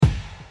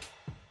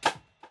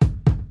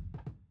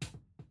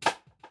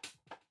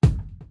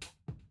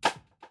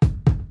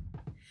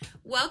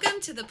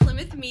Welcome to the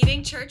Plymouth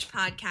Meeting Church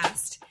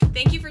podcast.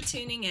 Thank you for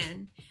tuning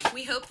in.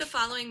 We hope the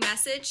following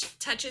message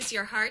touches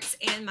your hearts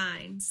and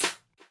minds.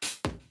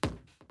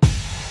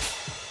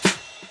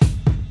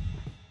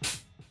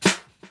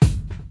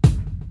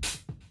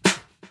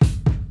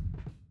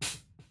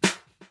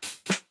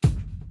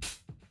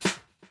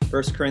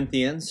 First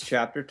Corinthians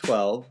chapter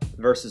 12,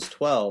 verses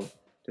 12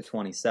 to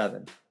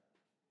 27.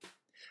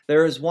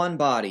 There is one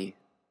body,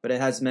 but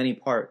it has many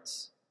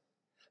parts.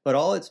 But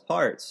all its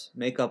parts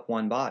make up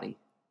one body.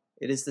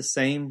 It is the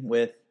same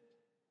with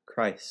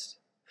Christ.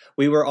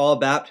 We were all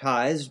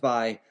baptized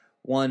by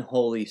one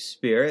Holy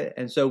Spirit,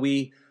 and so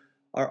we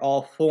are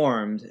all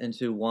formed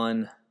into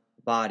one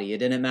body. It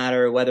didn't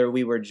matter whether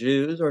we were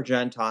Jews or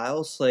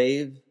Gentiles,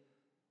 slave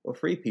or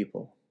free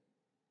people.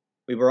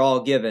 We were all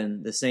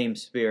given the same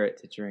Spirit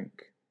to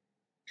drink.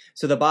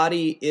 So the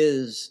body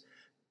is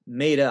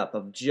made up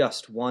of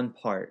just one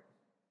part.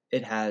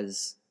 It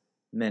has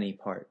many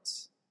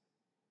parts.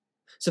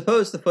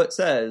 Suppose the foot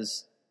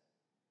says,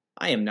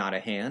 I am not a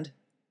hand,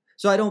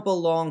 so I don't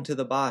belong to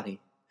the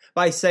body.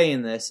 By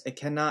saying this, it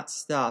cannot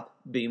stop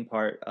being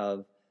part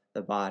of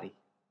the body.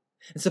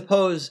 And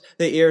suppose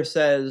the ear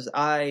says,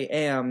 I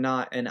am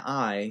not an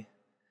eye,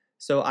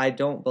 so I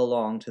don't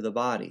belong to the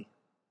body.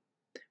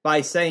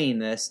 By saying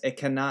this, it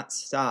cannot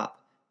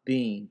stop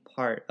being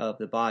part of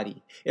the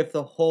body. If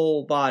the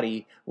whole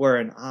body were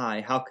an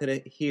eye, how could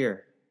it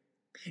hear?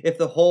 If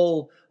the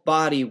whole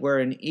body were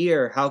an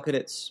ear, how could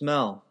it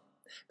smell?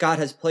 God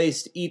has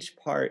placed each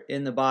part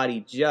in the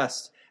body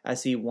just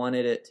as He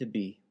wanted it to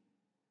be.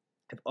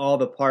 If all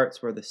the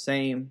parts were the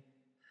same,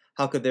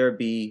 how could there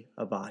be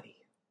a body?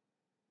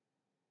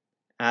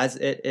 As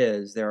it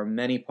is, there are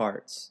many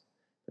parts,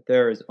 but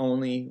there is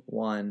only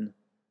one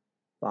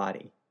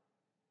body.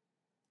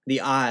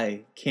 The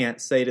eye can't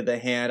say to the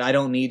hand, I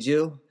don't need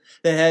you.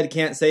 The head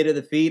can't say to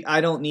the feet,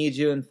 I don't need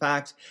you. In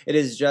fact, it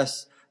is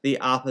just the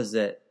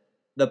opposite.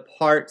 The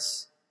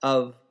parts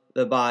of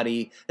the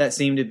body that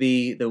seem to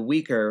be the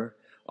weaker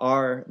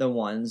are the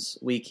ones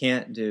we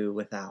can't do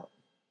without.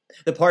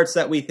 The parts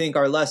that we think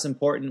are less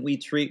important, we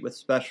treat with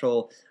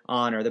special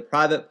honor. The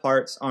private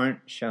parts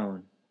aren't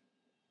shown,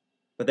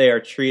 but they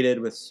are treated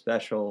with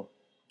special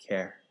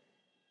care.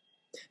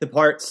 The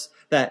parts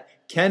that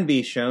can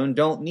be shown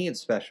don't need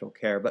special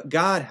care, but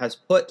God has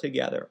put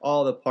together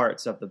all the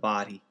parts of the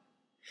body,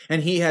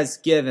 and He has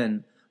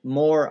given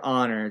more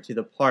honor to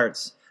the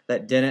parts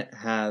that didn't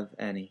have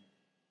any.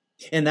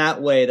 In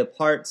that way, the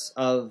parts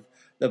of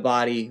the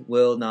body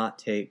will not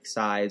take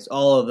sides.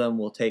 All of them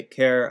will take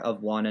care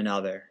of one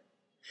another.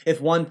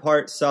 If one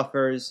part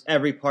suffers,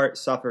 every part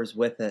suffers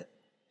with it.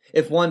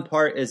 If one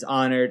part is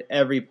honored,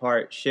 every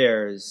part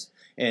shares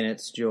in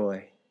its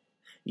joy.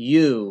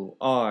 You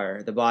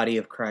are the body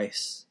of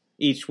Christ.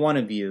 Each one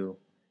of you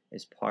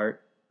is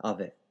part of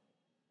it.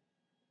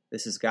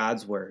 This is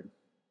God's word.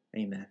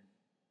 Amen.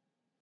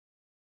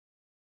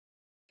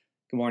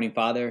 Good morning,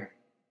 Father.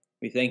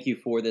 We thank you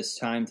for this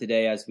time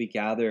today as we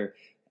gather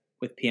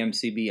with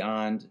PMC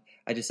Beyond.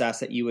 I just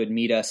ask that you would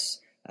meet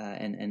us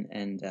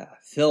and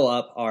fill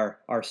up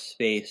our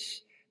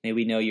space. May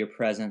we know your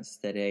presence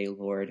today,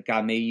 Lord.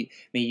 God, may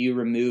you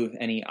remove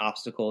any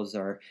obstacles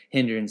or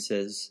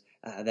hindrances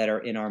that are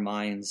in our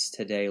minds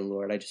today,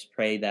 Lord. I just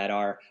pray that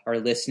our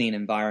listening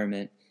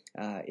environment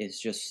is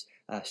just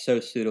so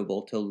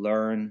suitable to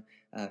learn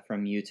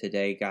from you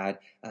today, God.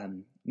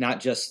 Not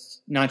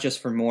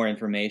just for more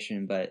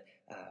information, but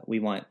we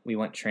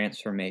want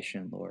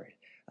transformation, Lord,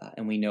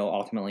 and we know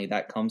ultimately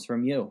that comes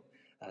from you.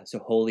 So,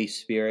 Holy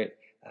Spirit,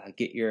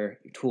 get your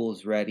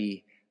tools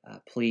ready.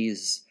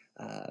 Please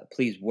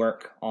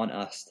work on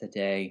us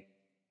today.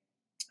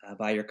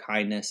 By your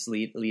kindness,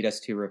 lead us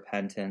to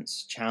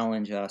repentance.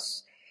 Challenge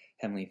us,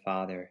 Heavenly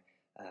Father.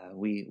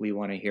 We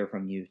want to hear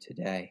from you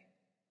today.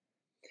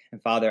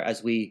 And Father,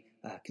 as we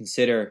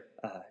consider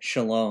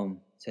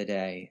shalom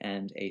today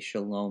and a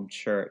shalom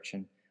church,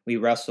 and we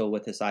wrestle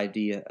with this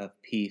idea of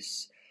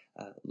peace,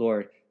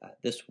 Lord,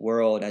 this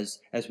world, as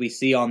we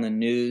see on the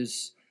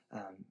news,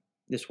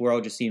 this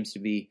world just seems to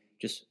be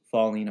just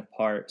falling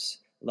apart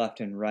left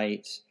and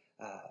right.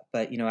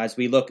 But as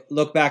we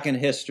look back in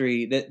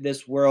history,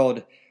 this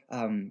world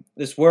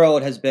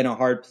has been a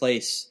hard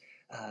place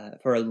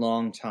for a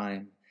long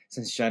time,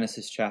 since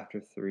Genesis chapter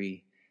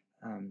 3.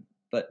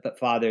 But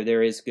Father,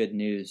 there is good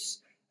news,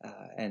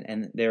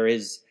 and there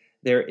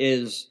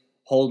is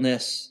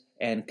wholeness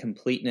and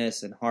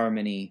completeness and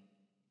harmony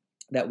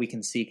that we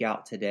can seek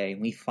out today.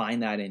 And we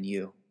find that in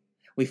you.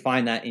 We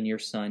find that in your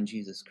Son,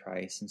 Jesus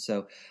Christ. And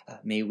so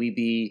may we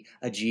be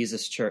a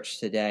Jesus church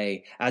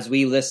today as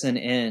we listen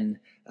in,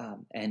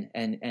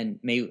 and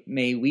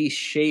may we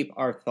shape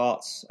our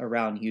thoughts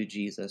around you,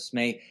 Jesus.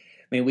 May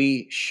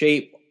we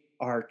shape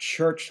our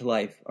church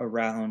life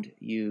around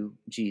you,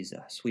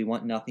 Jesus. We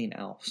want nothing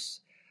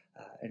else.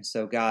 And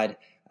so, God,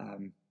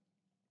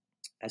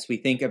 as we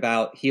think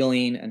about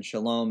healing and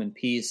shalom and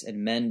peace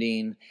and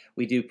mending,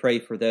 we do pray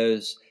for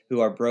those who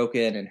are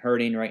broken and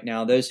hurting right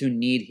now, those who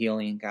need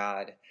healing,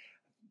 God.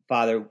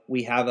 Father,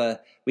 we have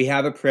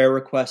a prayer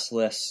request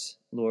list,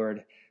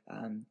 Lord,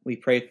 We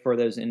pray for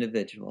those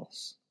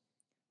individuals.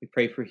 We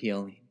pray for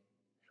healing.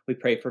 We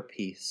pray for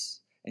peace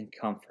and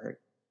comfort.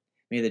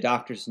 May the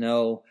doctors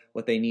know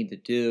what they need to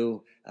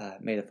do.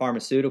 May the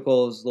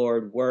pharmaceuticals,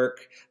 Lord,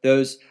 work.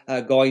 Those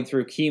going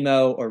through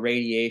chemo or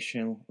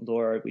radiation,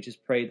 Lord, we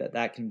just pray that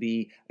that can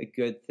be a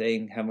good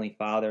thing, Heavenly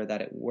Father,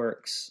 that it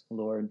works,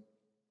 Lord.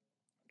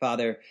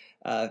 Father,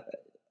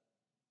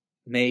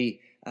 may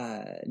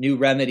new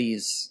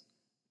remedies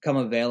come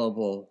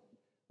available,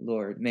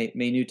 Lord. May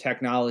new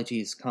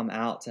technologies come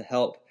out to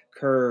help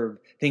curb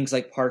things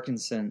like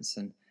Parkinson's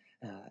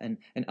and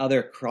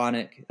other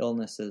chronic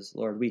illnesses,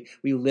 Lord.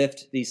 We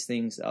lift these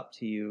things up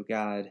to you,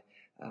 God.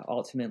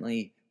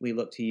 Ultimately, we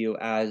look to you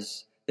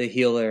as the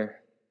healer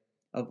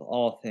of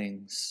all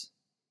things.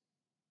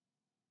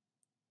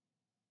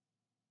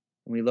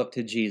 And we look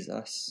to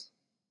Jesus.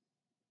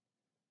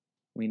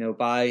 We know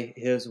by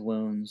his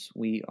wounds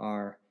we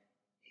are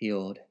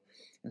healed.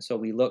 And so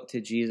we look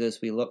to Jesus,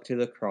 we look to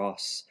the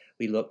cross,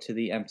 we look to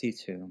the empty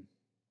tomb.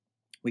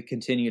 We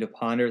continue to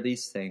ponder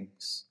these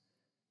things.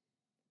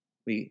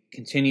 We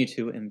continue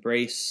to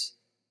embrace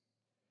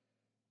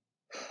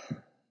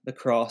the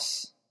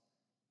cross,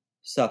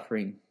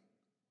 suffering,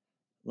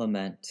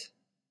 lament,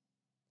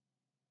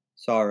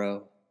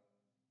 sorrow,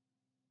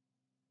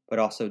 but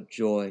also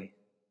joy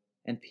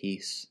and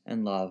peace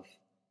and love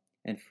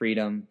and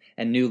freedom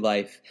and new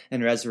life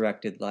and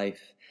resurrected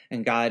life.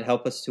 And God,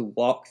 help us to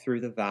walk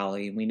through the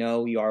valley. We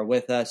know you are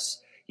with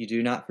us. You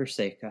do not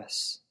forsake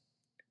us.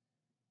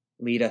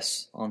 Lead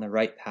us on the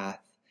right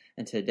path.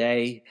 And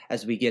today,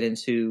 as we get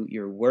into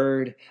your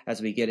word,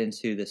 as we get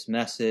into this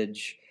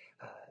message,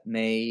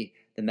 may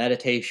the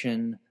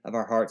meditation of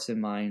our hearts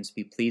and minds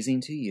be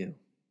pleasing to you.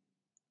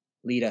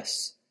 Lead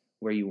us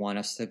where you want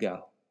us to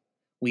go.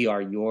 We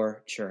are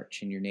your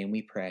church. In your name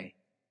we pray.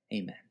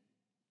 Amen.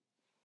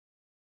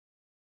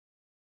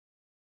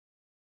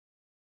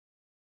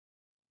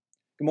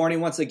 Good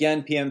morning once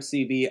again,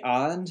 PMC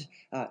Beyond.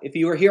 If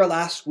you were here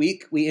last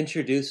week, we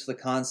introduced the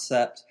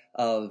concept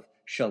of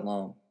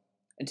shalom.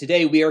 And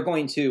today we are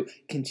going to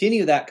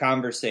continue that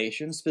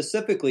conversation.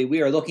 Specifically,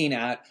 we are looking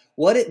at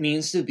what it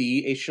means to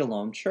be a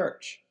shalom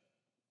church.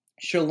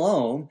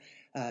 Shalom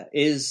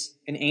is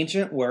an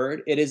ancient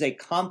word. It is a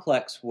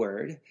complex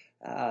word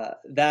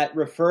that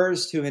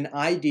refers to an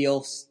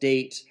ideal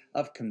state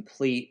of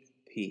complete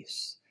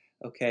peace.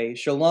 Okay,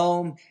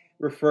 shalom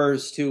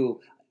refers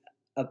to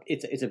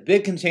it's a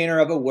big container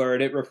of a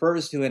word. It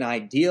refers to an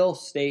ideal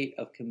state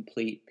of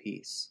complete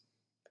peace.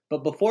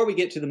 But before we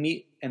get to the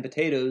meat and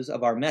potatoes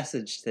of our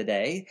message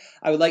today,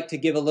 I would like to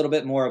give a little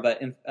bit more of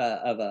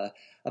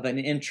an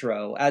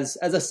intro as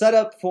a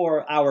setup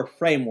for our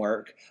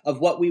framework of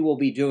what we will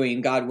be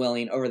doing, God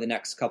willing, over the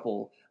next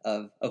couple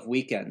of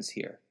weekends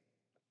here.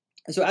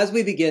 So as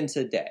we begin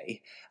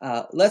today,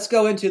 let's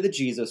go into the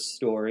Jesus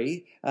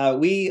story.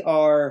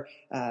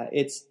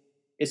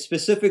 It's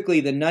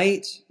specifically the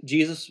night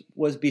Jesus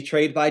was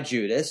betrayed by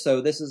Judas.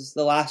 So this is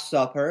the Last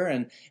Supper,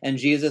 and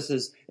Jesus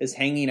is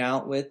hanging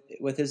out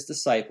with his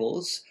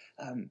disciples.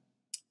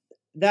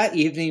 That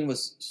evening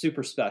was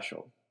super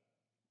special.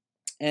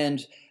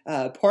 And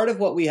part of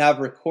what we have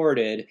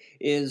recorded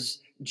is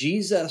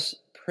Jesus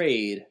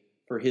prayed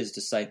for his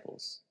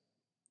disciples.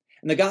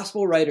 And the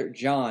gospel writer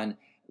John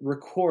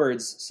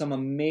records some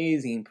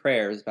amazing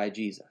prayers by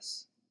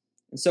Jesus.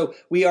 And so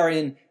we are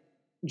in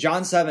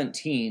John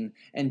 17,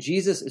 and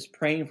Jesus is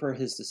praying for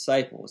his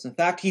disciples. In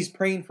fact, he's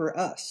praying for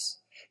us.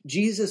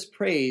 Jesus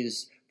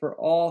prays for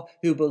all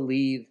who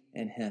believe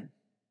in him.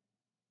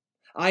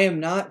 I am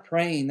not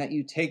praying that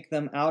you take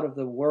them out of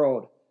the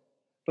world,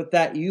 but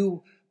that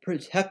you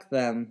protect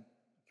them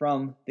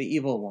from the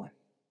evil one.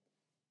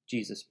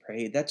 Jesus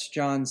prayed. That's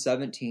John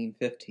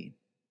 17:15.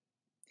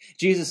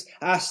 Jesus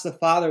asked the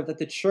Father that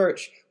the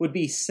church would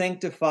be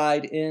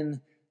sanctified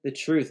in the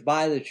truth,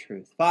 by the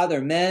truth. Father,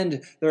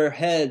 mend their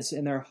heads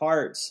and their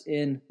hearts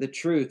in the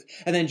truth.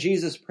 And then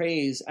Jesus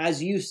prays,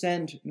 as you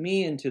sent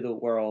me into the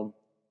world,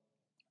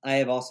 I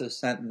have also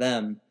sent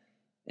them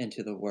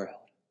into the world.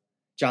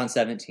 John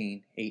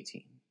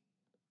 17:18.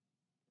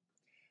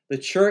 The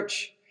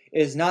church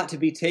is not to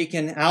be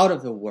taken out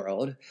of the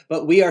world,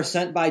 but we are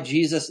sent by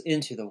Jesus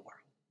into the world.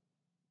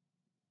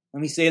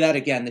 Let me say that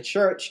again. The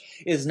church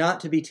is not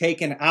to be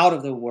taken out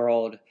of the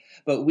world,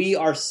 but we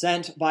are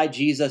sent by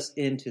Jesus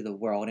into the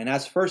world. And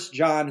as 1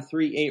 John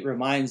 3:8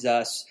 reminds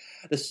us,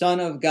 the Son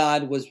of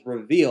God was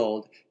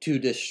revealed to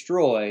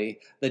destroy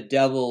the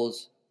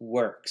devil's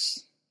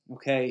works.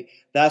 Okay,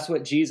 that's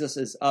what Jesus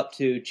is up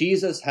to.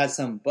 Jesus has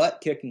some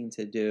butt kicking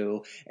to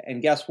do.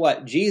 And guess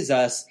what?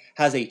 Jesus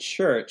has a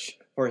church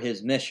for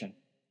his mission.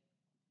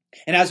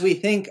 And as we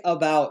think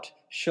about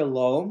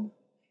shalom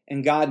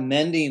and God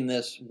mending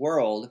this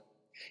world,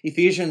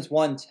 Ephesians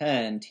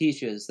 1:10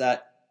 teaches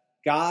that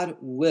God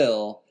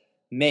will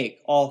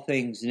make all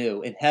things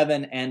new in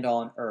heaven and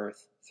on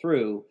earth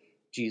through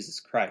Jesus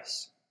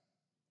Christ.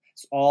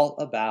 It's all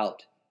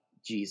about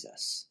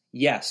Jesus.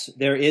 Yes,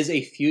 there is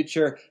a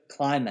future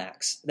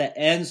climax that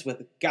ends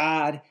with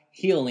God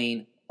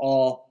healing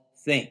all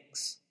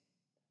things.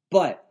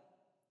 But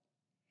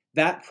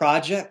That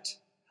project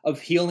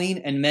of healing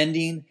and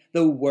mending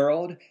the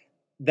world,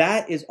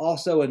 that is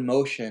also in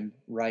motion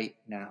right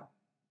now.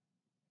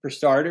 For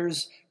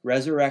starters,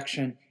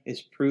 resurrection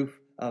is proof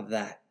of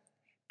that.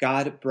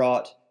 God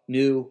brought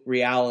new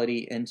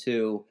reality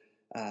into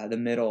the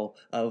middle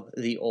of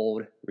the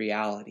old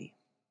reality.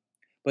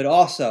 But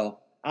also,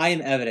 I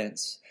am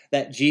evidence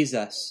that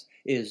Jesus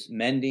is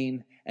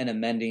mending and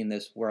amending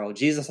this world.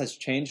 Jesus has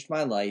changed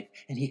my life,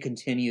 and he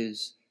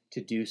continues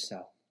to do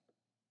so.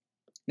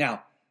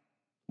 Now,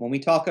 when we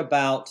talk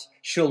about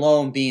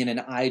shalom being an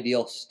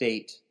ideal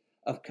state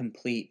of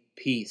complete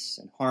peace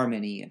and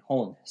harmony and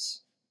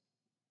wholeness,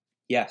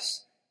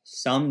 yes,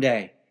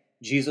 someday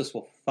Jesus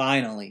will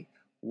finally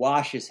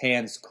wash his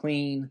hands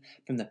clean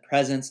from the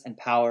presence and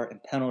power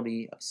and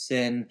penalty of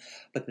sin.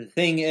 But the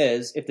thing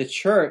is, if the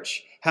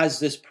church has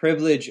this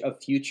privilege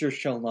of future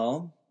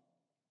shalom,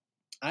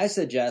 I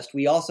suggest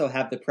we also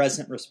have the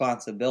present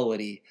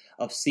responsibility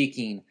of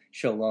seeking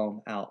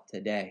shalom out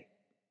today.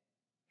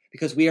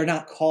 Because we are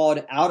not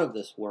called out of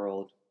this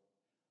world,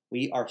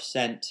 we are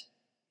sent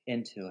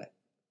into it.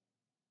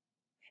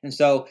 And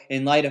so,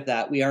 in light of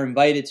that, we are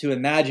invited to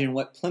imagine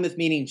what Plymouth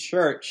Meeting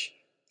Church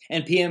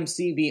and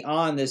PMC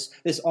Beyond,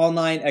 this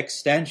online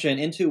extension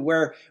into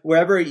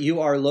wherever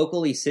you are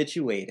locally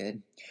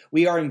situated,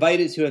 we are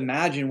invited to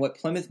imagine what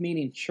Plymouth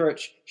Meeting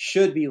Church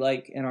should be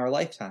like in our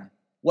lifetime,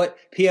 what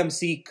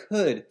PMC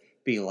could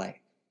be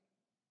like.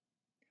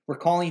 We're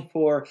calling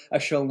for a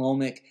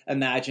shalomic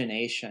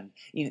imagination,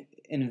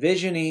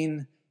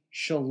 envisioning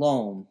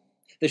shalom,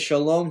 the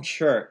shalom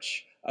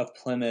church of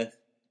Plymouth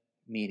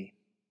Meeting.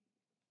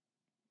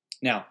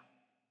 Now,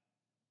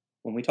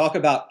 when we talk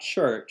about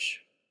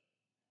church,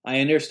 I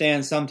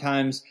understand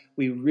sometimes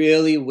we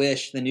really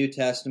wish the New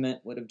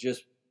Testament would have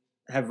just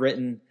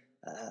written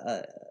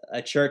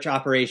a church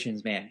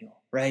operations manual,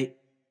 right?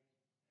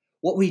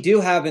 What we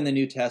do have in the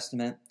New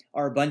Testament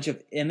are a bunch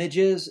of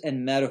images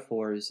and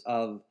metaphors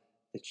of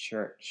the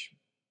church.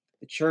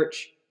 The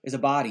church is a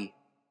body,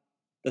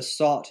 the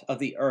salt of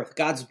the earth,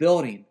 God's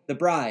building, the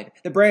bride,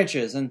 the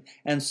branches,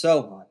 and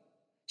so on.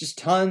 Just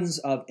tons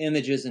of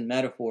images and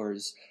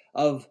metaphors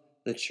of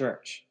the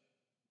church.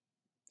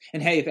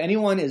 And hey, if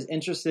anyone is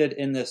interested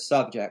in this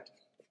subject,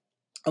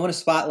 I want to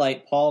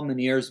spotlight Paul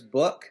Munir's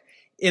book,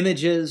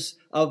 Images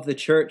of the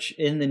Church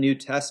in the New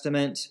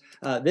Testament.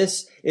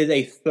 This is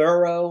a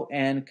thorough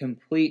and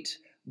complete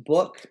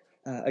book,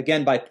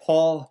 again, by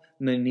Paul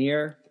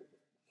Munir.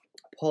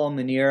 Paul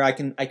Munir,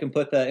 I can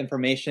put the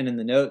information in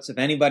the notes. If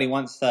anybody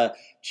wants to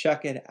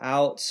check it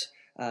out,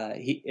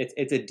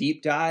 it's a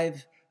deep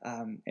dive.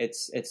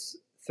 It's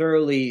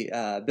thoroughly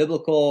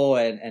biblical,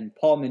 and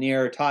Paul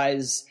Munir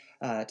ties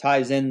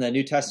in the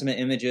New Testament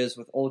images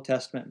with Old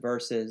Testament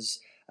verses.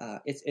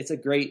 It's a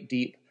great,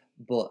 deep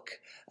book.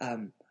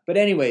 But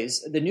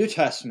anyways, the New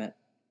Testament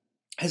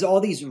has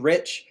all these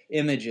rich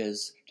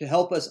images to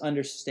help us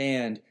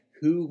understand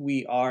who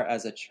we are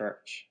as a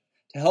church,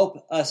 to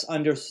help us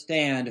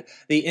understand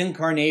the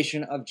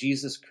incarnation of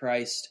Jesus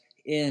Christ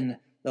in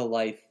the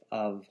life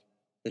of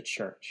the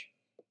church.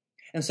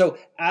 And so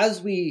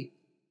as we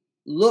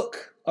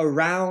look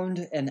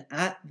around and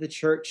at the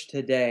church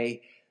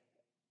today,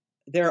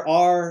 there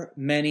are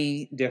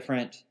many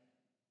different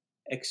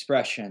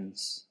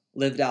expressions,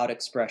 lived out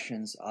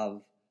expressions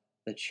of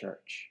the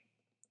church.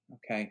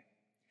 Okay?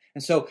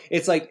 And so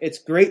it's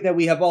great that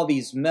we have all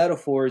these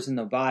metaphors in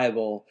the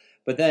Bible,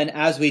 but then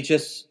as we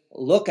just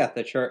look at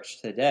the church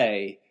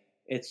today,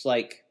 it's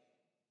like,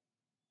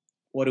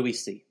 what do we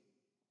see?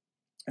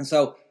 And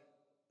so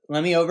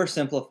let me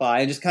oversimplify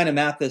and just kind of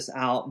map this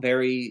out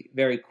very,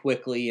 very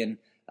quickly. And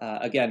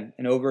again,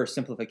 an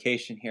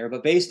oversimplification here,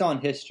 but based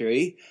on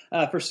history,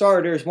 for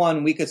starters,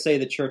 one, we could say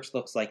the church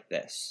looks like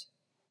this.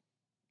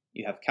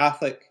 You have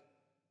Catholic,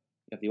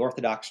 you have the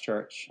Orthodox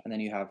Church, and then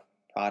you have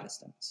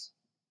Protestants.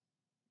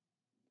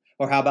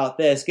 Or how about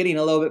this? Getting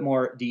a little bit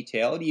more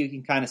detailed, you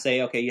can kind of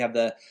say, okay, you have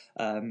the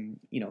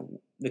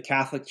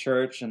Catholic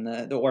Church and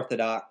the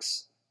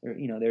Orthodox.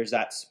 There's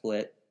that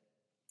split.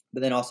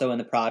 But then also in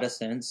the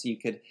Protestants, you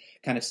could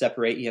kind of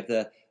separate. You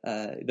have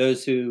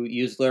those who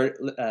use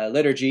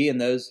liturgy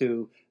and those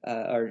who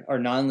are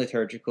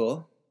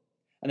non-liturgical.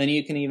 And then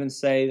you can even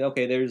say,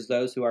 okay, there's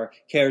those who are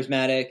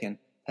charismatic and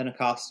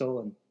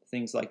Pentecostal and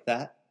things like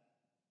that.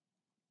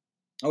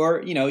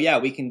 Or,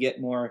 we can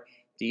get more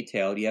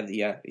detailed. You have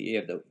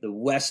the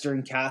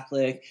Western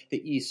Catholic,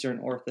 the Eastern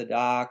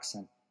Orthodox,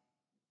 and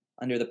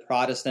under the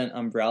Protestant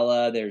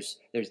umbrella, there's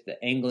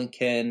the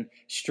Anglican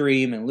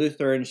stream and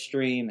Lutheran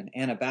stream and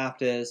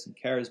Anabaptist and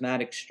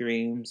charismatic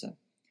streams. And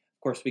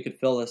of course, we could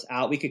fill this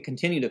out. We could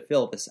continue to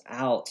fill this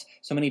out.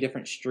 So many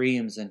different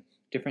streams and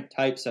different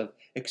types of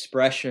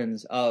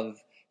expressions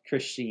of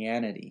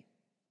Christianity.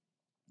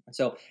 And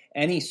so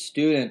any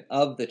student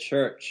of the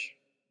church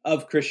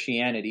of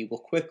Christianity will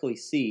quickly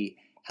see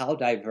how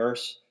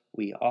diverse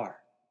we are.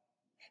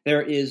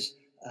 There is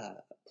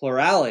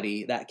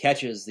plurality that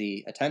catches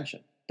the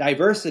attention.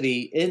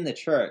 Diversity in the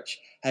church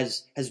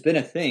has been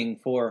a thing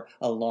for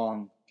a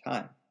long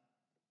time.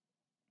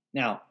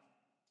 Now,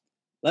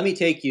 let me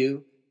take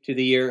you to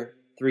the year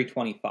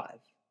 325.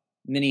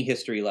 Mini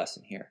history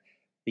lesson here.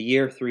 The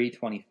year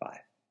 325.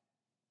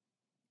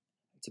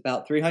 It's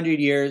about 300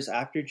 years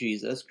after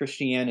Jesus.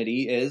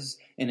 Christianity is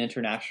an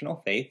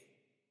international faith.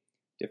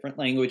 Different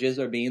languages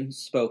are being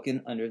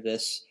spoken under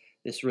this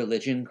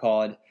religion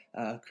called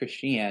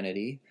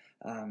Christianity.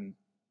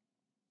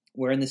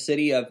 We're in the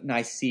city of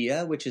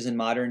Nicaea, which is in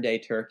modern-day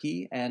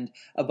Turkey, and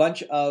a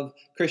bunch of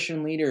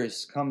Christian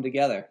leaders come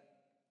together.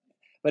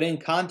 But in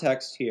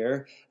context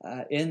here,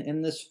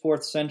 in this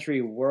 4th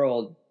century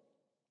world,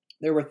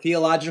 there were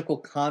theological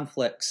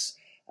conflicts,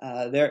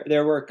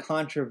 there were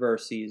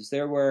controversies,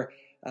 there were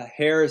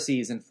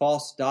heresies and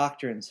false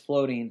doctrines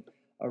floating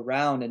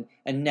around,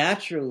 and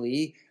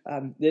naturally,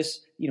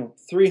 this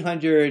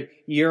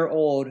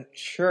 300-year-old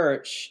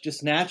church,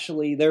 just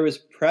naturally, there was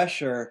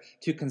pressure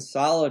to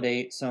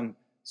consolidate some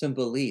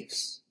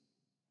beliefs.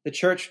 The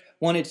church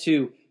wanted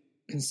to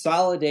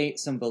consolidate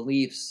some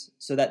beliefs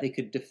so that they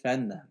could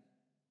defend them.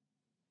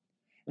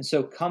 And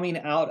so coming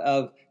out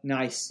of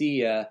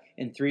Nicaea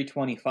in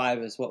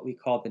 325 is what we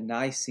call the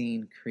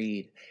Nicene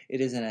Creed.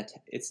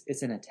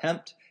 It's an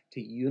attempt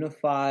to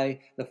unify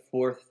the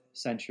 4th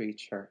century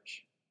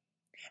church.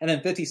 And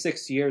then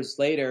 56 years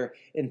later,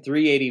 in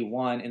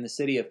 381, in the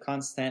city of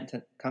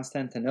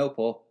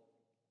Constantinople,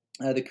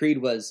 the creed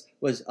was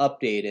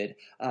updated,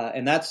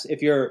 and that's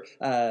if you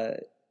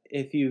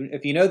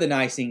know the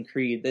Nicene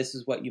Creed, this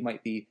is what you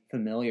might be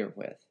familiar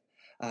with.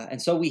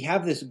 And so we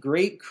have this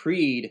great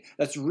creed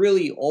that's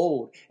really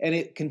old, and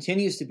it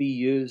continues to be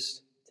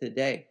used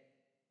today.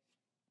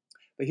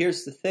 But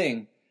here's the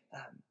thing: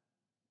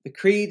 the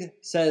creed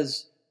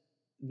says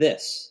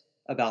this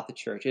about the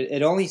church.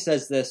 It only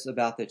says this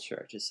about the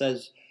church. It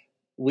says,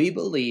 we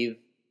believe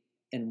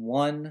in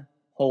one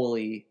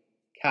holy,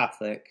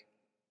 Catholic,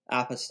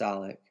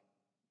 apostolic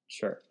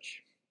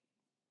church.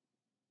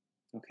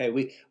 Okay,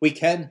 we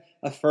can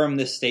affirm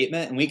this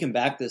statement, and we can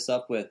back this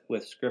up with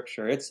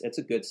Scripture. It's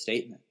a good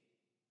statement.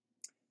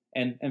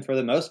 And for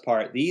the most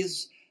part,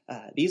 these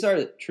are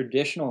the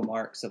traditional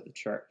marks of the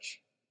church.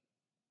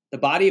 The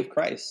body of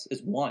Christ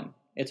is one.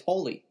 It's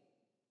holy.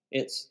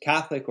 It's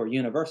Catholic or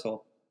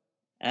universal.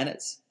 And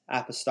it's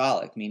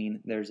apostolic, meaning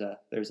there's a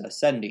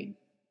sending,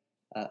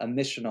 a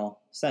missional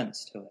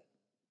sense to it.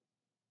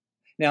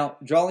 Now,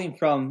 drawing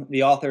from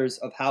the authors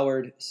of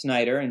Howard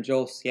Snyder and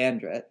Joel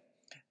Scandrett,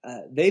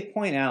 they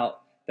point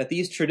out that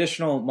these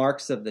traditional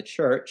marks of the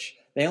church,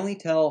 they only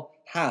tell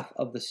half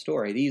of the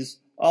story. These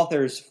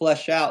authors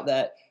flesh out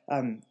that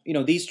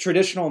these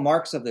traditional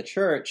marks of the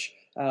church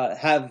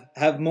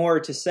have more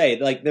to say.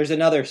 Like there's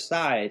another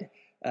side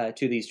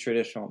to these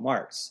traditional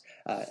marks,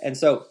 and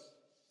so.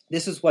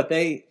 This is what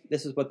they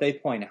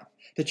point out.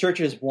 The church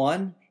is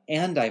one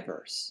and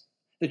diverse.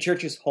 The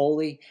church is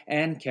holy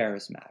and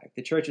charismatic.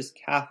 The church is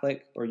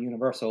Catholic or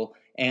universal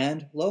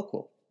and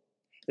local.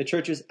 The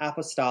church is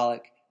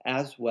apostolic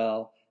as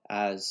well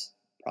as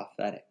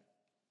prophetic.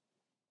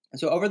 And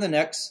so over the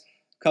next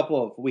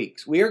couple of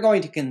weeks, we are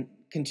going to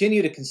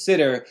continue to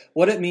consider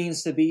what it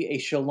means to be a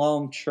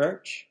shalom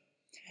church.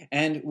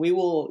 And we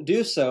will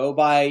do so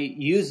by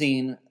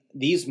using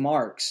these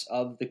marks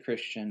of the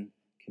Christian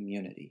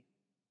community.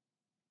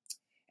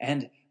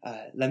 And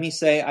let me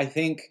say, I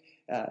think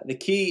the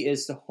key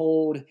is to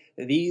hold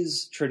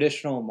these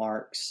traditional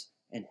marks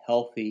in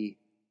healthy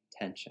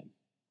tension.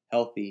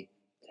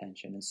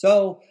 And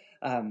so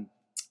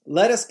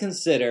let us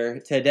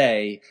consider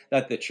today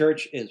that the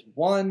church is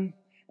one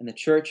and the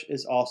church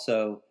is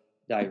also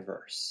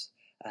diverse.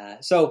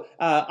 So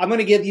I'm going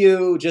to give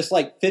you just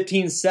like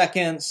 15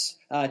 seconds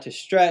to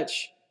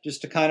stretch,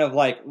 just to kind of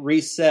like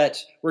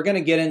reset. We're going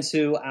to get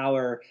into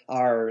our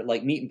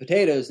like meat and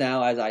potatoes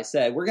now, as I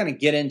said. We're going to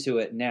get into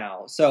it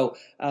now. So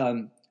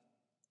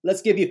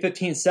let's give you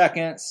 15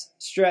 seconds,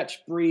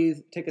 stretch, breathe,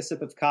 take a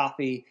sip of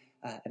coffee,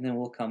 and then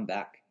we'll come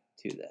back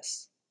to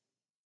this.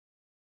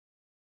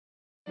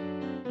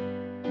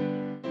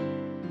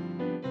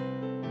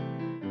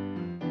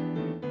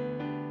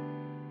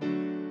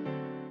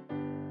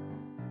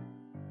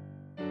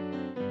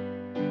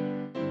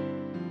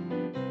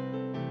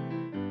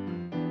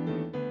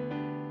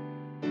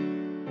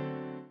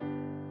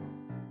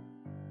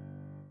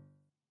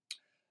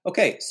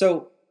 Okay,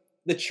 so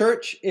the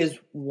church is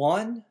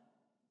one,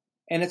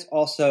 and it's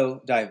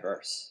also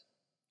diverse.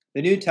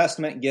 The New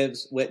Testament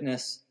gives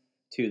witness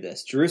to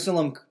this.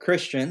 Jerusalem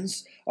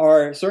Christians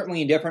are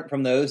certainly different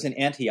from those in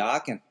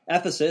Antioch, and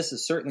Ephesus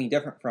is certainly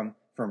different from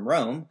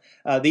Rome.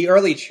 The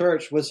early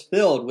church was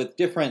filled with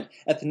different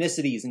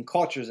ethnicities and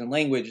cultures and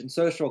language and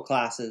social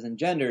classes and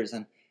genders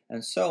and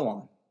so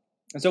on.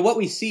 And so what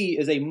we see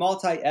is a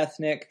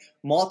multi-ethnic,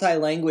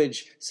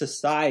 multi-language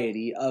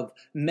society of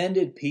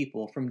mended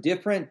people from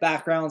different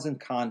backgrounds and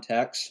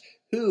contexts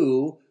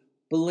who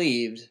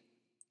believed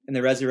in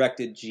the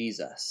resurrected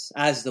Jesus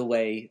as the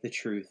way, the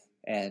truth,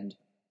 and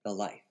the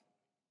life.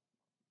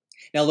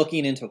 Now,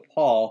 looking into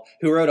Paul,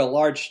 who wrote a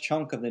large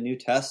chunk of the New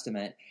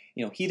Testament,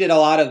 he did a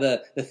lot of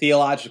the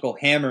theological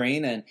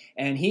hammering,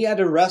 and he had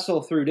to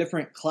wrestle through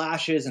different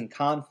clashes and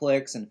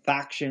conflicts and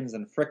factions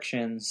and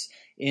frictions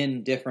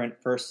in different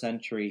first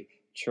century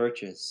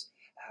churches.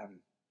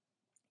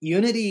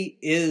 Unity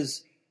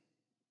is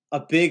a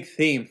big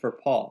theme for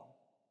Paul.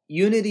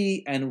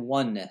 Unity and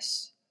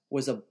oneness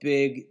was a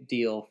big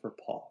deal for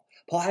Paul.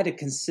 Paul had to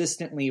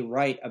consistently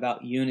write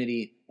about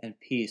unity and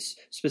peace,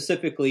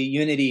 specifically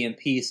unity and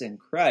peace in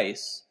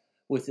Christ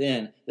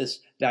within this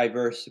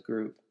diverse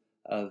group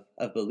of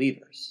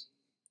believers,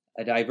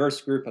 a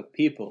diverse group of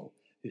people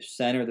who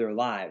center their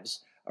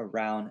lives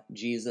around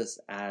Jesus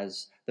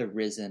as the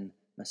risen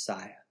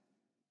Messiah.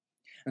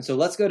 And so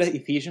let's go to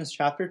Ephesians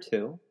chapter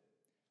 2.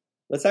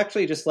 Let's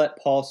actually just let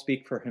Paul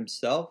speak for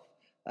himself.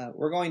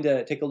 We're going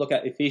to take a look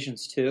at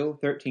Ephesians 2,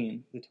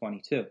 13 to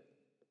 22.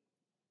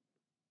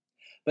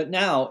 But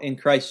now in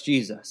Christ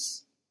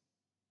Jesus,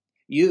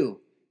 you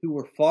who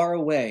were far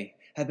away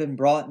have been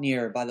brought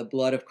near by the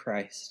blood of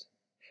Christ.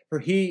 For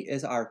he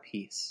is our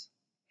peace,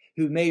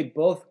 who made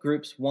both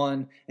groups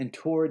one and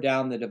tore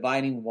down the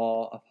dividing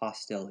wall of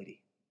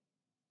hostility.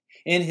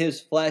 In his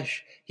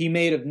flesh, he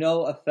made of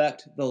no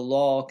effect the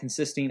law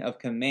consisting of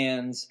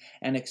commands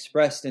and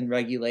expressed in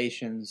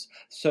regulations,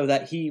 so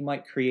that he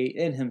might create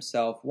in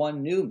himself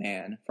one new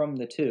man from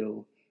the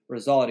two,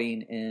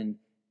 resulting in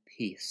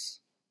peace.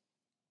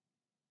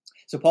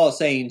 So Paul is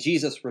saying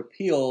Jesus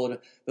repealed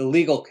the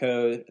legal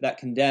code that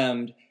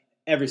condemned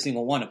every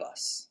single one of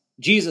us.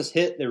 Jesus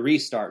hit the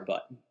restart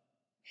button.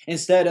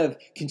 Instead of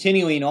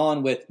continuing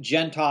on with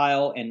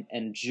Gentile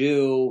and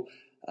Jew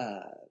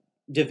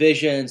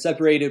division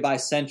separated by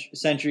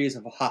centuries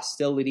of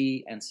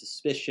hostility and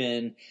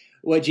suspicion,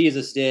 what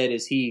Jesus did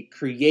is he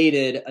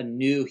created a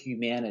new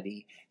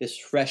humanity, this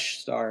fresh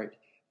start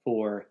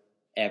for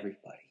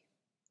everybody.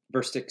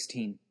 Verse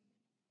 16,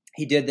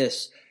 he did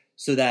this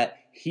so that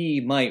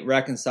he might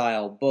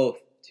reconcile both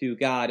to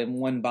God in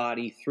one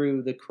body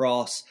through the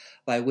cross,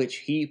 by which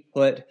he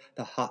put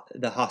the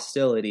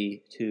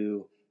hostility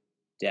to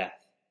death.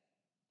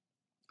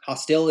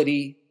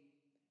 Hostility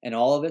and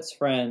all of its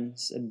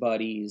friends and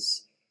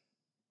buddies,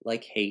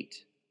 like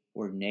hate,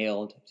 were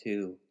nailed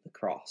to the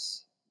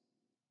cross.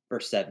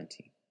 Verse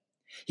 17.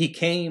 He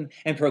came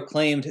and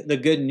proclaimed the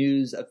good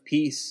news of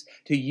peace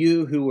to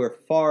you who were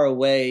far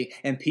away,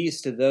 and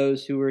peace to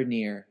those who were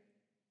near.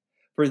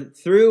 For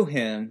through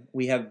him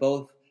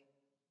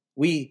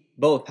we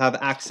both have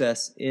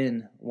access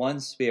in one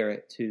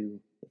Spirit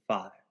to the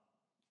Father.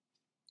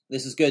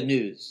 This is good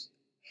news.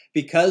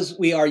 Because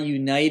we are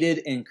united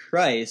in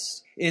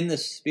Christ, in the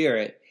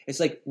Spirit, it's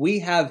like we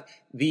have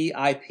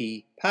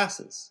VIP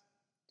passes.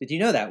 Did you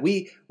know that?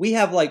 We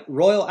have like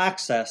royal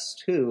access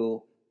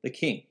to the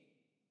King.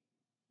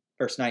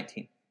 Verse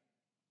 19.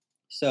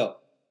 So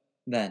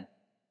then,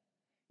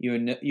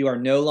 you are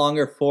no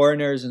longer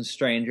foreigners and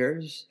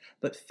strangers,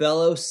 but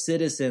fellow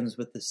citizens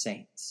with the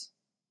saints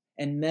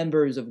and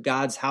members of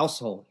God's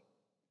household,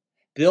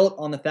 built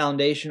on the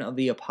foundation of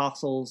the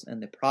apostles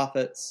and the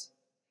prophets,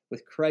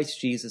 with Christ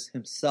Jesus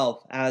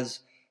himself as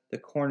the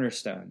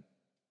cornerstone.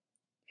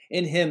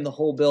 In him the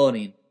whole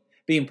building,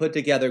 being put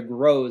together,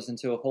 grows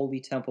into a holy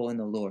temple in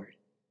the Lord.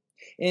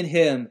 In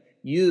him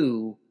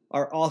you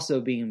are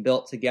also being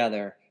built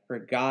together for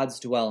God's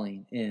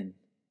dwelling in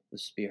the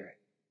Spirit.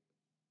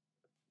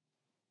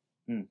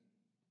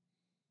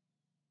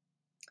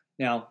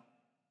 Now,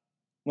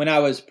 when I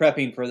was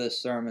prepping for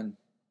this sermon,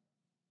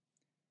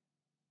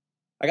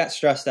 I got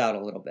stressed out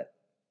a little bit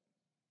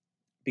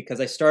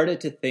because I started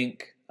to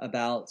think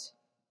about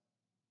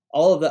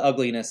all of the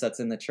ugliness that's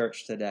in the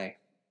church today,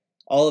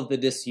 all of the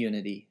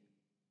disunity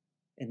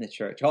in the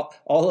church,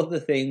 all of the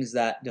things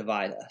that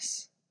divide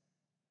us.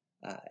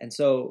 And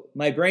so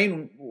my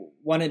brain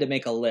wanted to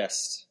make a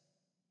list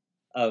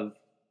of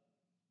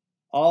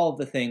all of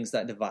the things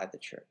that divide the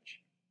church.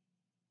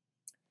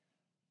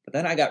 But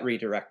then I got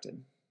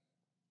redirected,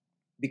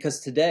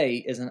 because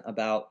today isn't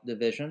about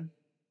division.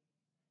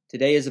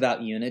 Today is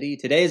about unity.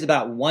 Today is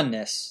about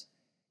oneness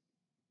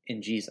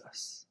in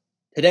Jesus.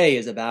 Today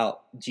is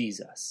about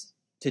Jesus.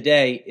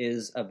 Today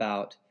is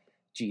about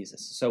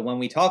Jesus. So when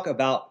we talk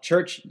about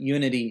church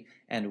unity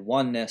and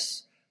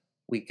oneness,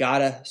 we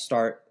gotta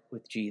start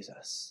with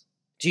Jesus.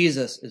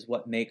 Jesus is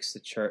what makes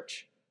the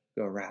church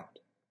go round.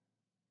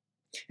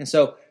 And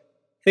so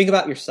think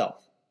about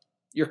yourself,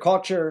 your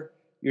culture,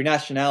 your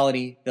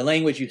nationality, the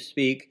language you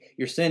speak,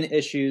 your sin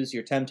issues,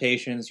 your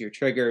temptations, your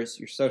triggers,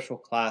 your social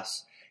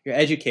class, your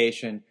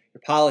education,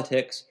 your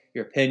politics,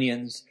 your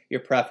opinions, your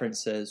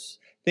preferences.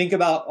 Think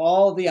about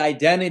all the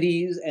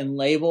identities and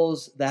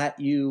labels that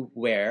you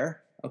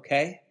wear,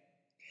 okay?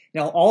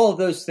 Now, all of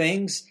those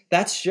things,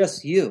 that's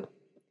just you,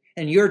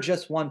 and you're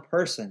just one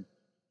person.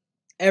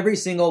 Every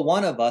single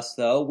one of us,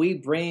 though, we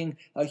bring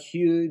a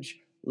huge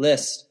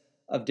list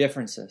of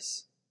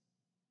differences.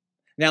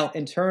 Now,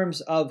 in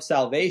terms of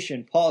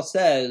salvation, Paul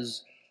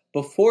says,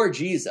 before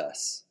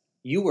Jesus,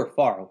 you were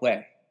far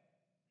away.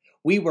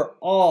 We were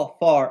all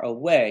far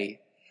away,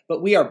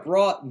 but we are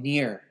brought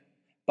near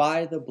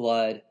by the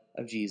blood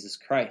of Jesus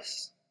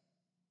Christ.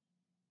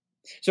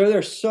 So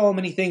there's so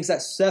many things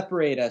that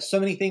separate us, so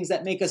many things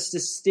that make us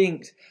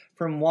distinct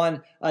from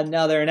one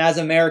another. And as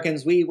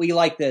Americans, we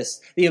like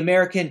this. The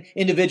American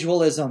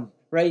individualism,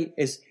 right?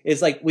 Is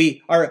like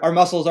our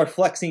muscles are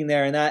flexing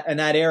there in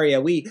that area.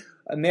 We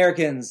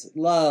Americans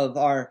love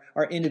our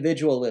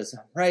individualism,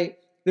 right?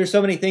 There's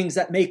so many things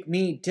that make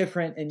me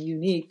different and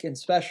unique and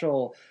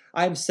special.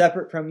 I'm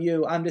separate from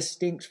you. I'm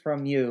distinct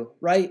from you,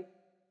 right?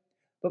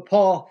 But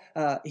Paul,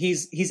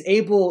 he's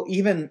able,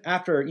 even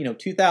after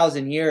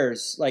 2,000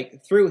 years,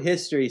 like through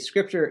history,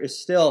 Scripture is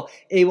still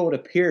able to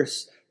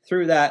pierce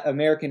through that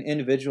American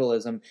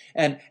individualism,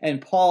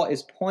 and Paul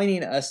is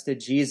pointing us to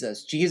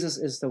Jesus. Jesus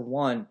is the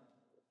one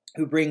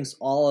who brings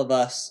all of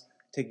us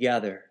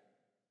together.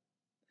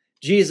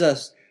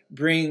 Jesus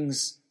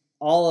brings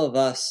all of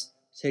us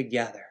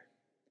together,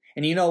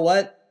 and you know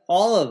what?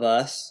 All of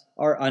us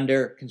are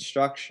under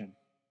construction.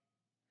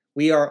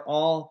 We are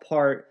all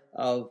part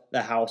of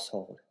the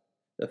household,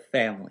 the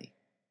family.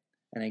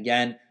 And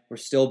again, we're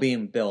still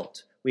being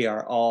built. We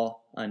are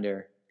all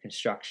under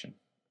construction.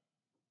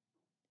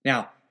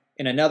 Now,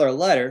 in another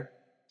letter,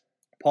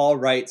 Paul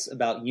writes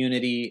about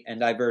unity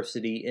and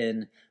diversity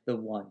in the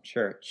one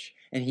church.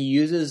 And he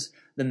uses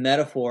the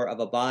metaphor of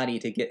a body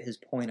to get his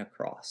point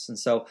across. And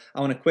so I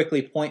want to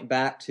quickly point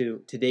back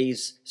to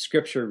today's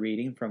scripture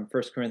reading from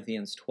 1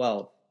 Corinthians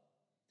 12.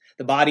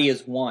 The body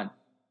is one,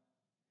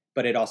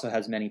 but it also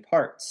has many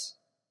parts.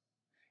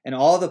 And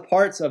all the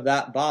parts of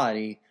that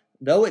body,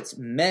 though it's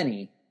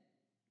many,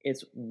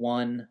 it's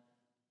one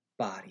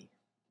body.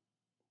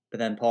 But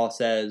then Paul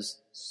says,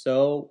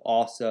 so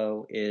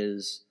also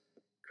is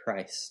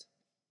Christ.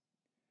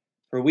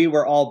 For we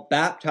were all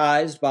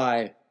baptized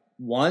by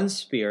one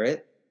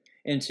Spirit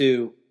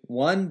into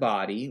one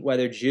body,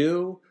 whether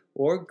Jew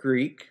or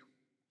Greek,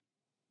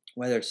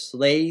 whether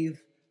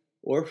slave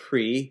or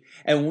free,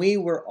 and we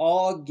were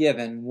all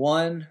given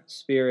one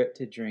Spirit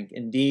to drink.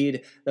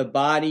 Indeed, the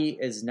body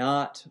is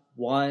not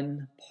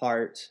one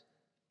part,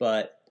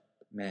 but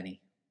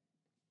many.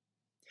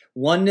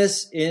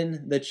 Oneness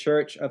in the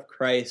Church of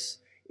Christ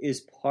is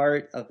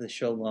part of the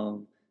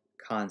Shalom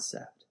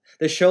concept.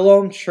 The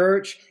Shalom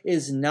Church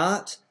is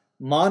not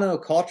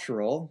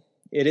monocultural,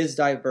 it is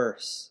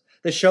diverse.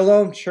 The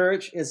Shalom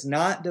Church is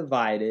not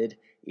divided,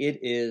 it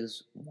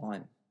is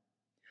one.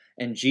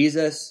 And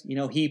Jesus,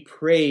 he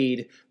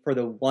prayed for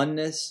the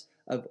oneness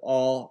of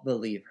all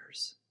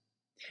believers.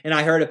 And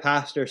I heard a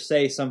pastor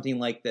say something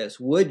like this: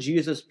 would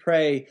Jesus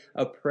pray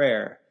a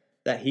prayer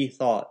that he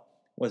thought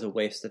was a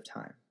waste of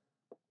time?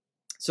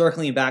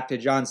 Circling back to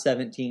John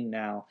 17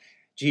 now,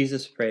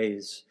 Jesus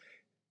prays,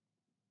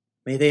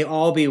 may they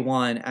all be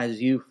one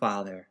as you,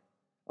 Father,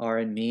 are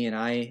in me and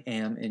I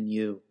am in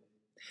you.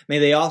 May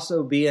they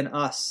also be in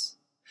us,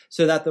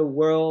 so that the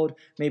world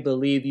may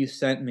believe you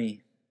sent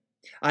me.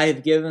 I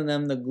have given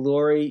them the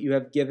glory you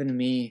have given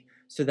me,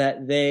 so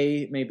that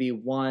they may be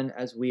one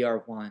as we are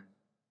one.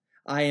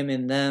 I am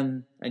in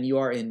them, and you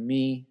are in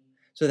me,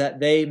 so that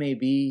they may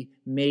be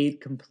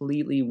made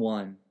completely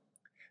one.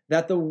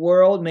 That the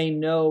world may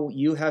know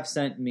you have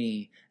sent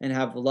me, and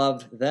have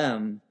loved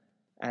them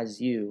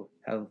as you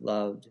have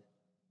loved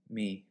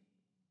me.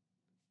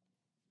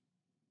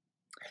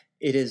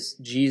 It is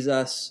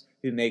Jesus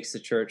who makes the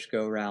church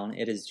go round.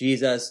 It is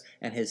Jesus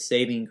and his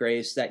saving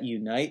grace that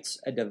unites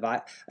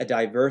a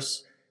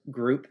diverse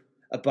group,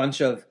 a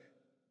bunch of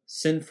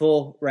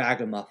sinful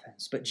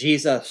ragamuffins. But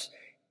Jesus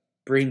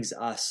brings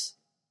us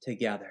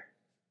together.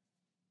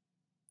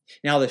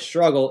 Now the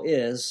struggle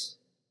is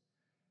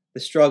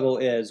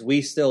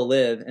we still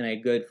live in a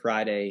Good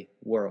Friday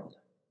world.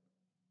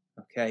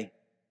 Okay?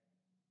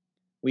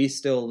 We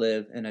still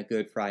live in a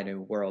Good Friday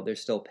world.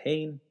 There's still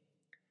pain.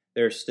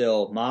 There's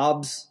still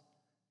mobs.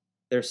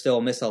 There's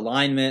still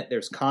misalignment.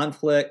 There's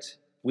conflict.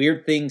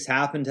 Weird things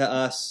happen to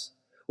us.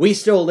 We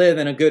still live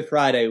in a Good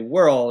Friday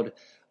world,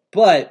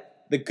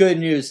 but the good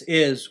news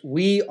is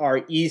we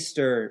are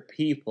Easter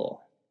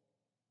people.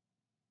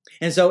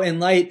 And so in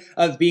light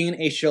of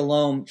being a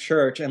Shalom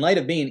church, in light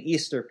of being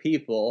Easter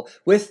people,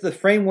 with the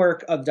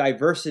framework of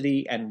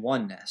diversity and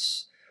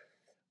oneness,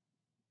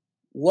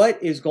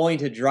 what is going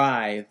to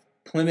drive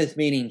Plymouth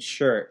Meeting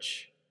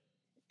Church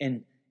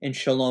in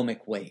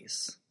Shalomic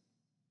ways?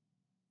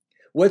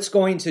 What's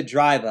going to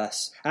drive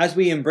us as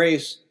we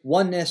embrace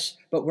oneness,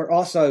 but we're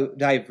also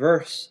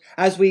diverse,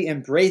 as we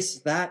embrace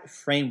that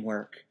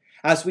framework,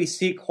 as we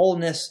seek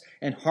wholeness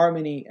and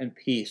harmony and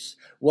peace?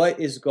 What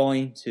is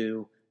going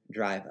to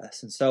drive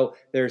us? And so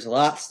there's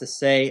lots to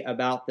say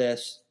about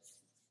this.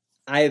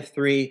 I have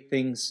three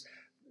things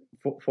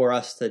for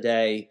us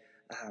today,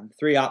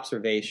 three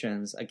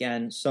observations.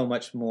 Again, so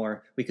much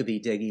more we could be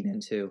digging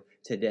into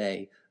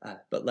today,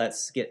 but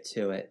let's get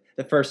to it.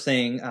 The first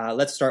thing,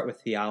 let's start with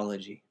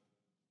theology.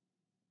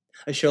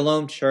 A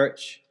Shalom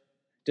church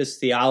does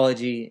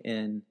theology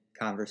in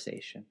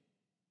conversation.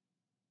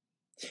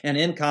 And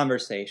in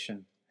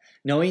conversation,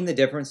 knowing the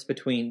difference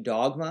between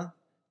dogma,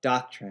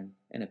 doctrine,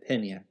 and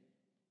opinion,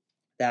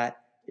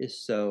 that is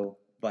so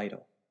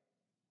vital.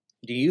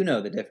 Do you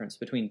know the difference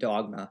between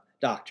dogma,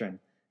 doctrine,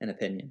 and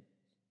opinion?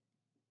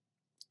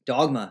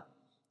 Dogma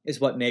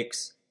is what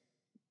makes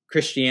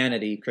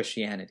Christianity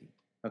Christianity,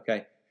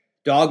 okay?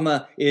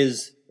 Dogma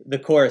is the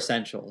core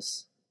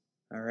essentials,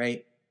 all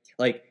right?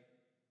 Like,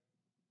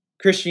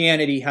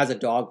 Christianity has a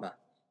dogma.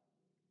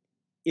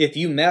 If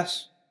you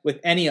mess with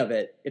any of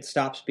it, it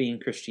stops being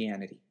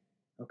Christianity.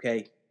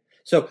 Okay?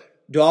 So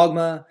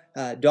dogma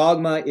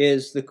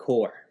is the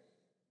core.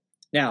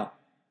 Now,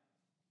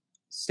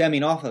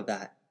 stemming off of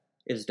that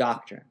is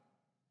doctrine.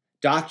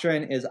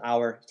 Doctrine is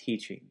our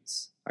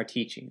teachings.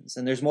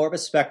 And there's more of a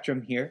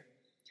spectrum here.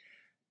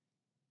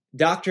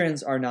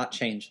 Doctrines are not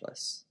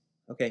changeless.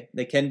 Okay?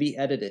 They can be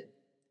edited.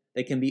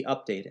 They can be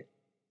updated.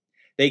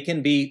 They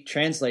can be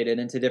translated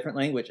into different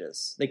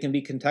languages. They can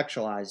be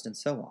contextualized and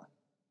so on.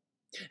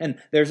 And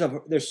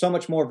there's so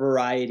much more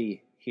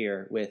variety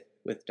here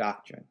with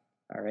doctrine.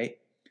 All right?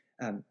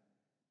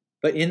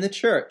 But in the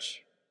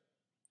church,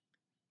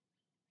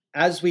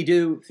 as we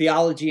do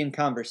theology and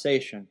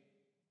conversation,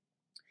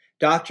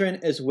 doctrine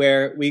is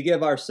where we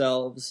give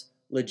ourselves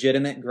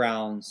legitimate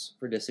grounds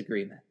for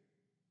disagreement.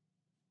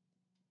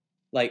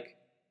 Like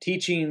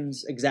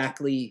teachings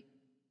exactly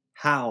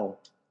how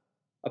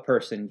a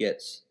person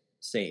gets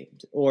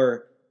saved,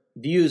 or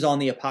views on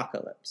the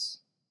apocalypse,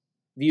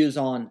 views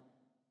on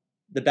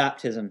the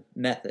baptism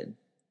method,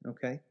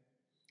 okay?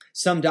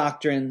 Some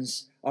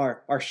doctrines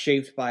are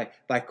shaped by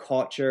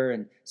culture,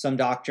 and some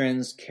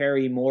doctrines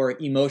carry more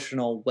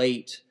emotional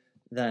weight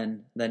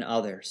than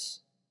others.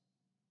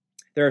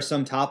 There are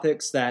some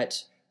topics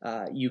that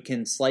you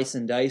can slice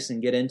and dice and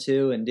get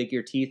into and dig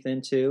your teeth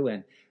into,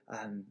 and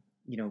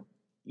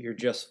you're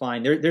just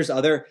fine. There's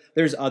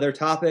other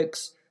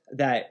topics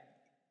that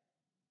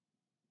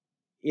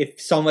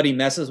if somebody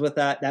messes with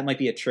that might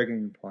be a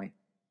triggering point.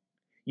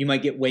 You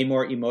might get way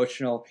more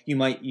emotional. You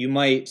might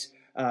get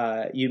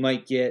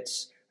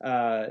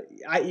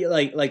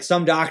like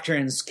some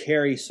doctrines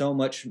carry so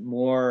much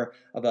more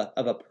of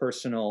a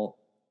personal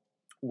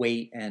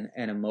weight and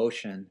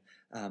emotion,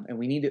 and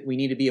we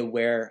need to be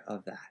aware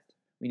of that.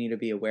 We need to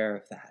be aware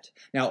of that.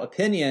 Now,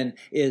 opinion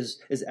is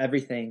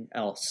everything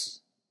else.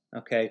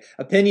 Okay,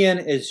 opinion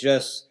is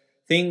just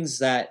things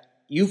that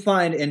you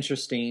find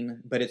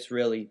interesting, but it's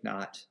really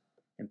not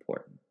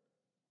important.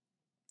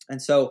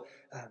 And so,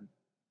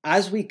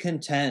 as we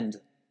contend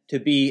to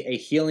be a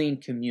healing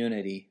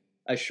community,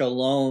 a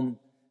shalom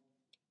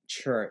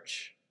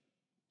church,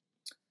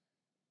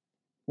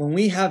 when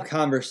we have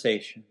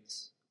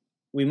conversations,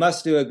 we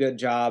must do a good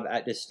job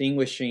at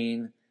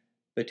distinguishing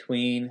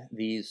between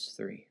these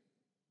three.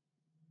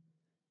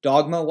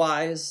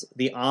 Dogma-wise,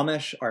 the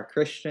Amish are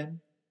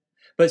Christian,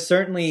 but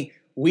certainly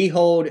we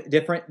hold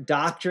different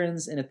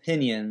doctrines and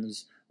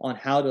opinions on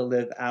how to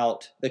live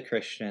out the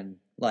Christian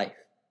life.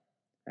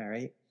 All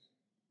right?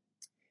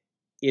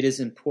 It is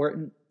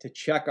important to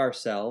check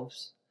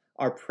ourselves,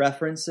 our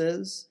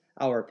preferences,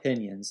 our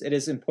opinions. It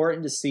is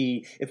important to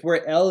see if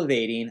we're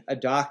elevating a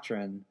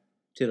doctrine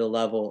to the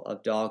level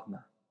of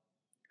dogma.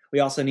 We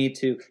also need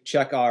to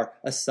check our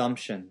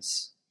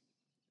assumptions.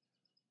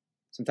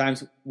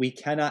 Sometimes we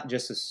cannot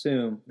just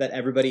assume that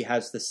everybody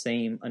has the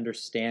same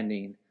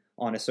understanding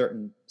on a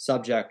certain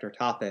subject or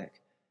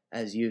topic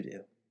as you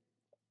do.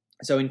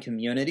 So in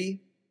community,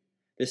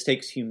 this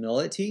takes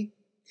humility,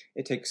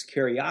 it takes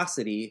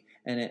curiosity,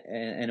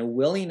 and a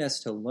willingness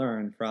to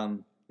learn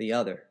from the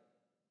other.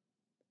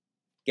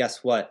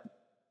 Guess what?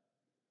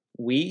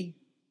 We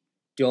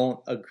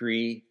don't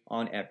agree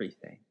on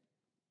everything,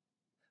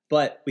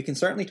 but we can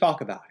certainly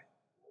talk about it.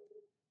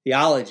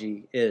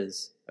 Theology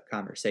is a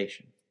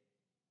conversation.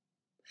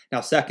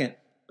 Now, second,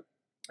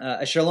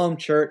 a shalom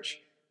church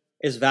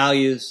is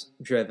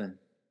values-driven.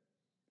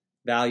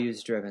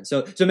 Values-driven.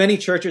 So many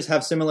churches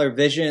have similar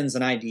visions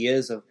and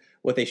ideas of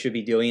what they should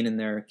be doing in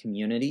their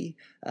community,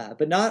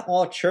 but not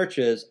all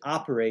churches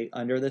operate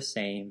under the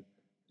same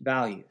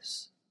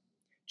values.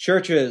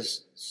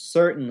 Churches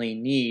certainly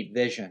need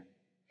vision.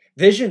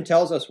 Vision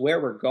tells us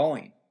where we're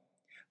going,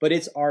 but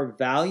it's our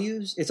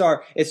values.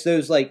 It's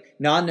those like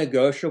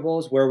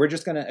non-negotiables where we're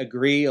just going to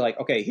agree like,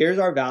 okay, here's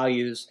our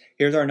values,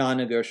 here's our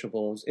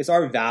non-negotiables. It's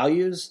our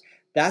values.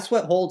 That's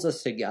what holds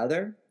us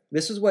together.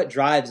 This is what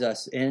drives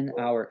us in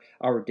our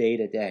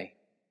day-to-day.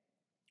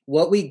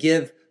 What we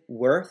give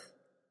worth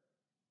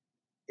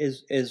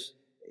is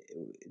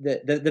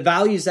the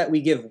values that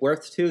we give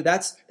worth to.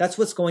 That's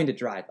what's going to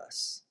drive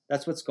us.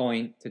 That's what's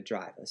going to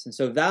drive us. And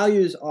so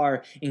values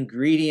are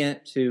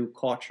ingredient to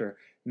culture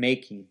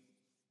making.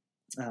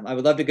 I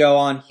would love to go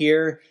on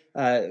here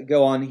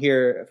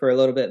for a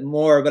little bit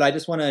more, but I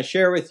just want to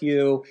share with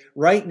you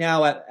right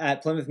now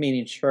at Plymouth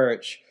Meeting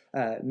Church,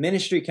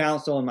 Ministry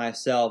Council and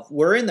myself,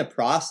 we're in the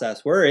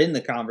process, we're in the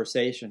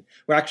conversation.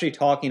 We're actually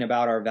talking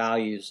about our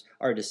values,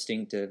 our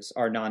distinctives,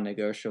 our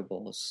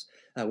non-negotiables.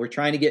 We're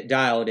trying to get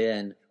dialed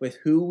in with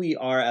who we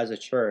are as a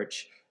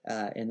church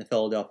in the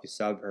Philadelphia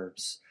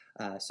suburbs.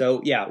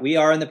 We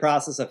are in the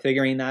process of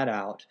figuring that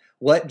out.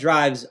 What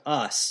drives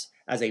us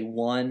as a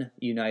one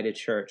united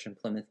church in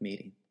Plymouth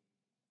Meeting?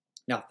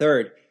 Now,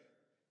 third,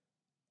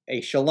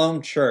 a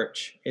shalom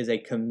church is a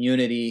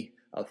community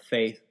of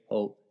faith,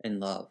 hope, and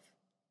love.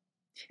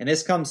 And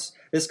this comes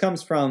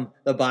from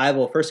the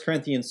Bible, 1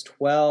 Corinthians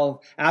 12.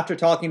 After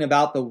talking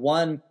about the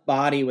one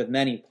body with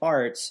many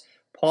parts,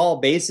 Paul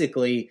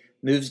basically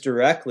moves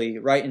directly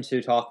right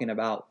into talking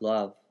about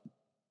love.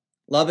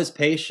 Love is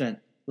patient.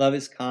 Love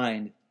is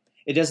kind.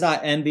 It does not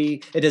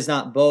envy. It does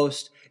not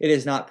boast. It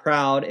is not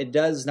proud. It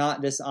does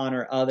not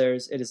dishonor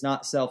others. It is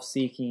not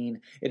self-seeking.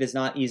 It is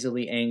not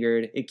easily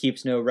angered. It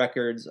keeps no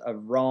records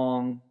of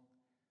wrong.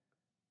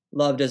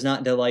 Love does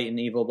not delight in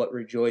evil, but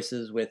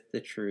rejoices with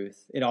the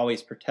truth. It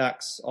always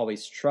protects,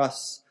 always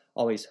trusts,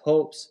 always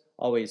hopes,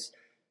 always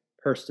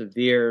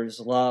perseveres.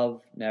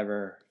 Love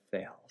never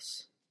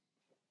fails.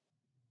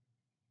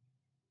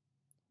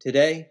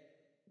 Today,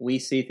 we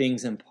see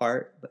things in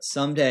part, but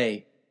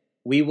someday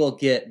we will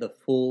get the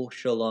full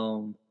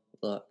shalom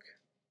look.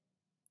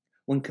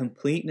 When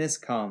completeness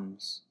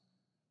comes,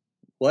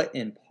 what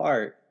in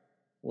part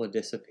will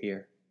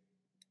disappear,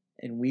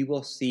 and we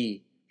will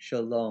see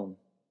shalom,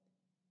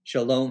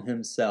 shalom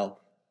himself,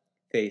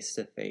 face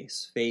to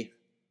face, faith,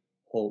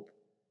 hope,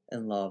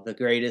 and love. The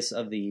greatest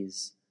of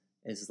these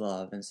is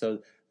love. And so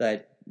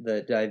that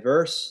the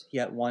diverse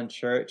yet one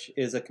church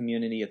is a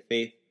community of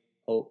faith,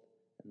 hope,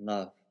 and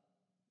love.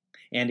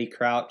 Andy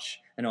Crouch,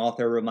 an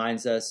author,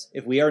 reminds us,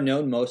 if we are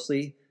known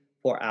mostly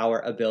for our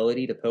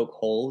ability to poke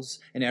holes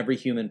in every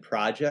human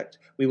project,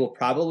 we will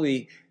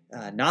probably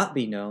not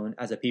be known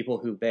as a people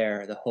who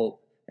bear the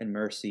hope and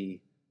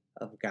mercy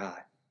of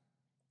God.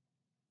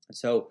 And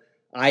so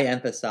I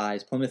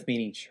emphasize Plymouth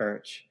Meeting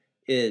Church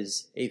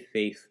is a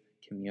faith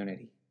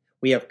community.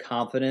 We have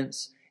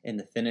confidence in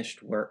the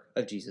finished work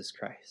of Jesus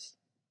Christ.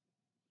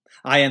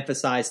 I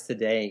emphasize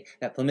today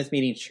that Plymouth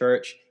Meeting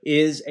Church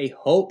is a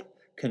hope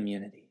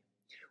community.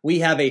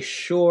 We have a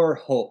sure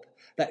hope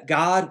that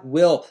God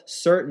will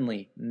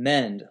certainly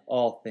mend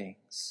all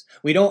things.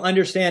 We don't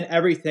understand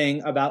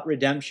everything about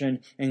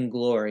redemption and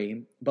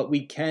glory, but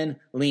we can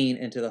lean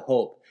into the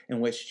hope in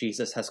which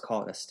Jesus has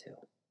called us to.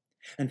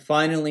 And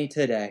finally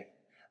today,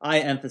 I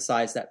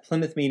emphasize that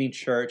Plymouth Meeting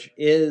Church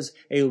is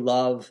a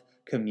love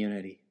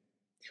community.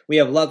 We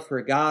have love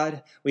for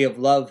God. We have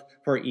love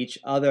for each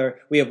other.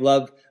 We have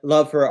love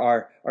for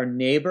our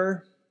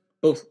neighbor,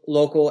 both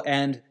local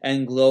and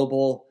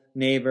global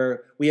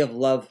neighbor. We have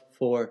love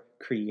for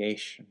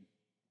creation.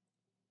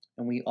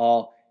 And we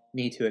all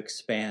need to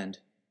expand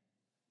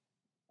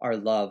our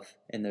love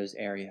in those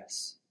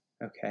areas.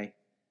 Okay?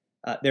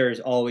 There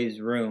is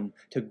always room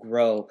to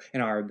grow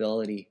in our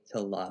ability to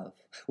love.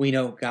 We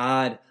know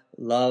God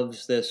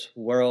loves this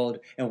world,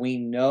 and we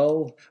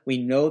know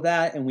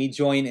that, and we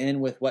join in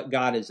with what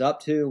God is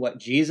up to, what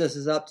Jesus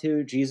is up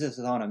to. Jesus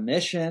is on a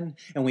mission,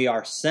 and we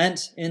are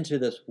sent into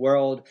this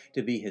world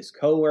to be his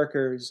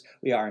co-workers.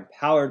 We are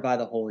empowered by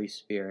the Holy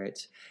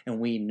Spirit, and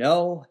we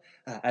know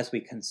as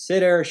we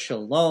consider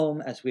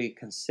shalom, as we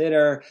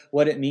consider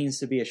what it means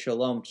to be a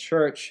shalom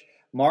church,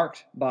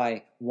 marked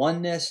by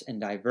oneness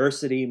and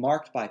diversity,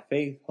 marked by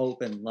faith,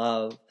 hope, and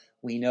love,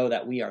 we know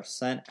that we are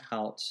sent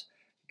out.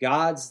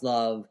 God's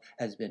love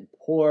has been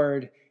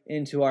poured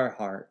into our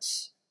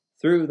hearts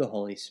through the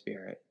Holy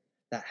Spirit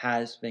that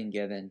has been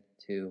given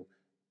to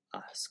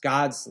us.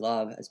 God's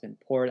love has been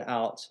poured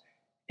out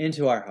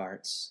into our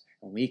hearts,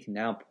 and we can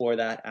now pour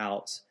that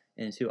out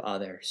into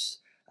others.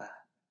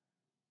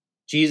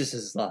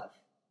 Jesus' love,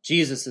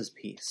 Jesus'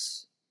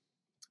 peace.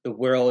 The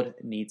world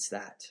needs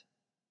that.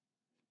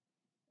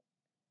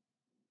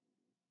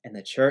 And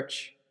the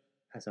church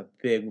has a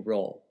big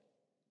role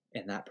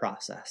in that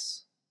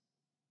process.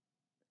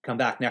 Come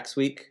back next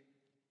week,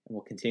 and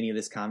we'll continue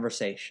this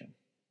conversation.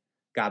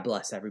 God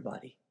bless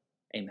everybody.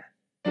 Amen.